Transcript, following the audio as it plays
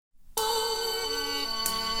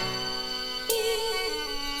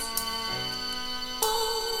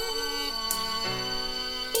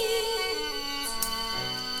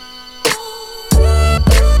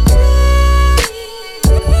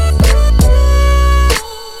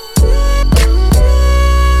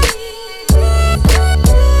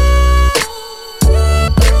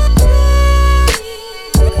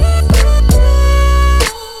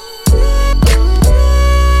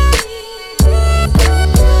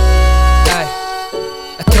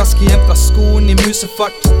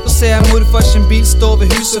rusefart. Da ser jeg morfar sin bil stå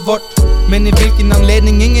ved huset vårt. Men i hvilken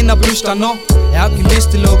anledning, ingen har bursdag nå. Jeg har ikke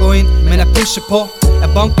lyst til å gå inn, men jeg pusher på. Jeg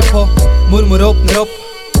banker på, mormor åpner opp.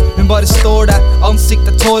 Hun bare står der,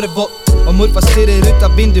 ansiktet tårevått. Og morfar stirrer ut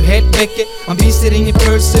av vinduet helt vekke. Han viser ingen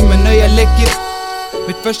følelser, men øya lekker.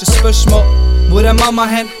 Mitt første spørsmål, hvor er mamma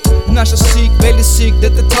hen? Hun er så syk, veldig syk,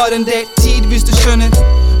 dette tar en del tid hvis du skjønner.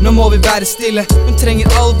 Nå må vi være stille, hun trenger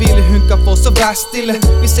all hvile hun kan få, så vær stille.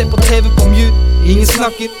 Vi ser på TV på mute, ingen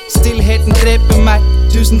snakker. Stillheten dreper meg,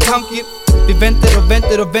 1000 tanker. Vi venter og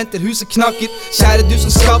venter og venter, huset knakker. Kjære du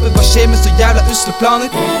som skaper, hva skjer med så jævla usle planer?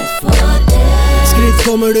 Skritt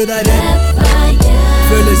kommer du deg rett.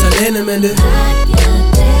 Føles alene, men du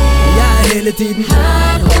jeg er hele tiden.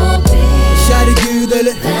 Kjære Gud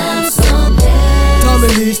eller ta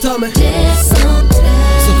med lys, ta med.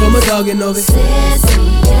 Så kommer dagen når vi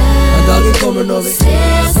ja, dagen kommer når vi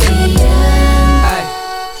Hey,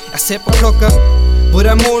 jeg ser på klokka, hvor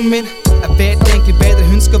er moren min? Jeg vet egentlig bedre,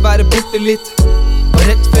 hun skal være borte litt. Og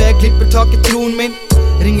rett før jeg glipper tak i troen min,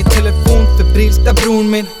 ringer telefon febrilsk, det er broren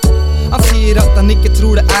min. Han sier at han ikke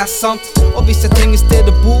tror det er sant, og hvis jeg trenger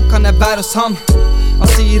sted å bo, kan jeg være hos han.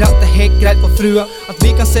 Han sier at det er helt greit for frua, at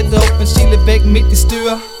vi kan sette opp en skillevegg midt i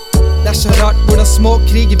stua. Det er så rart hvordan små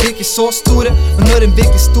kriger virker så store, men når en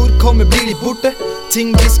virkelig stor kommer blir de borte.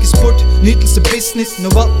 Ting viskes bort, nytelse business,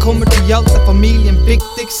 når alt kommer til alt er familien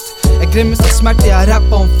viktigst. Jeg glemmes av smerte jeg har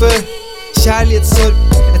rappet om før. Kjærlighetssorg,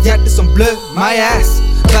 et hjerte som blør, my ass.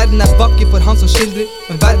 Verden er vakker for han som skildrer,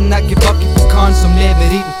 men verden er ikke vakker for karen som lever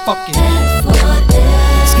i den fucking.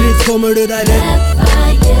 Skritt kommer du deg rett.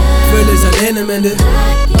 Føles alene, men du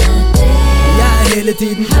jeg er hele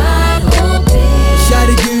tiden.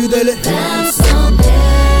 Kjære Gud eller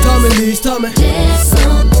ta med lys, ta med.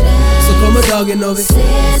 Så kommer dagen når vi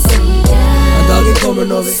ja, dagen kommer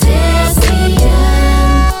når vi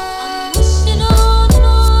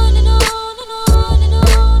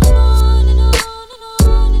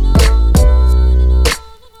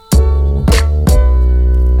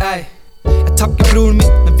Hey, jeg takker broren min,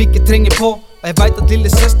 men vi ikke trenger på. Og jeg vet at lille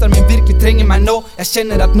søsteren min virkelig trenger meg nå. Jeg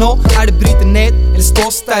kjenner at nå er det bryte ned eller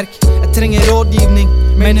stå sterk. Jeg trenger rådgivning,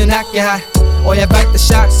 men hun er ikke her. Og jeg vet det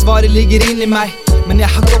selv, svaret ligger inni meg. Men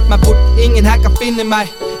jeg har gått meg bort, ingen her kan finne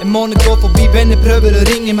meg. En måned går forbi, venner prøver å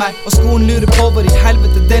ringe meg. Og skolen lurer på hvor i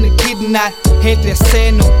helvete denne kiden er. Helt til jeg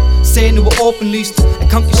ser noe åpenlyst.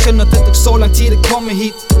 Jeg kan ikke skjønne at det tok så lang tid å komme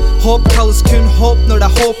hit. Håp kalles kun håp når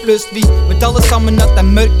det er håpløst. Vi vet alle sammen at det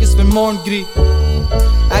er mørkest ved morgengry.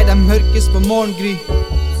 Nei, det er mørkest ved morgengry.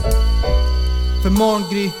 For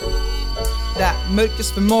morgengry. Det er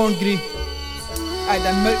mørkest ved morgengry. Nei, det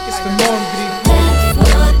er mørkest ved morgengry.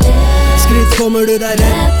 Skritt kommer du deg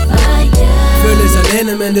rett. Føles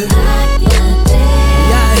alene, men du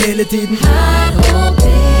jeg er hele tiden.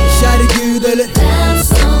 Kjære Gud eller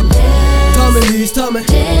ta med lys, ta med.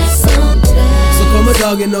 Så kommer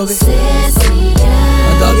dagen når vi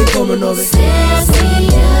ja, dagen kommer når vi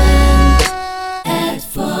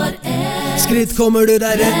Skritt kommer du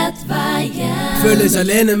deg rett. Føles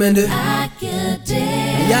alene, men du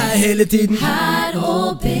jeg er hele tiden.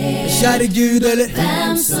 Kjære Gud eller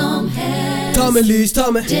ta med lys,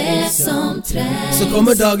 ta med. Så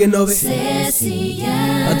kommer dagen når vi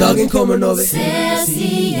ja, dagen kommer når vi